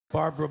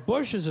Barbara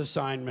Bush's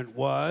assignment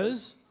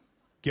was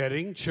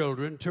getting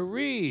children to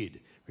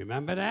read.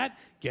 Remember that?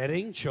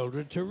 Getting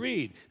children to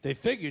read. They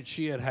figured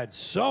she had had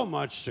so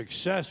much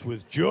success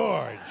with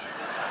George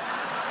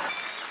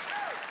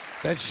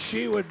that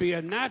she would be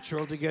a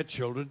natural to get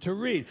children to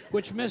read,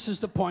 which misses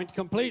the point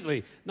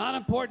completely. Not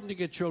important to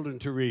get children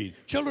to read.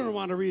 Children who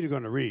want to read are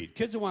going to read.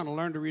 Kids who want to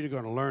learn to read are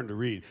going to learn to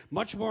read.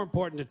 Much more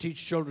important to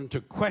teach children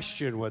to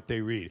question what they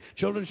read.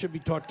 Children should be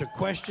taught to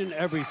question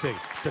everything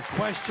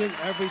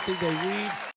they read.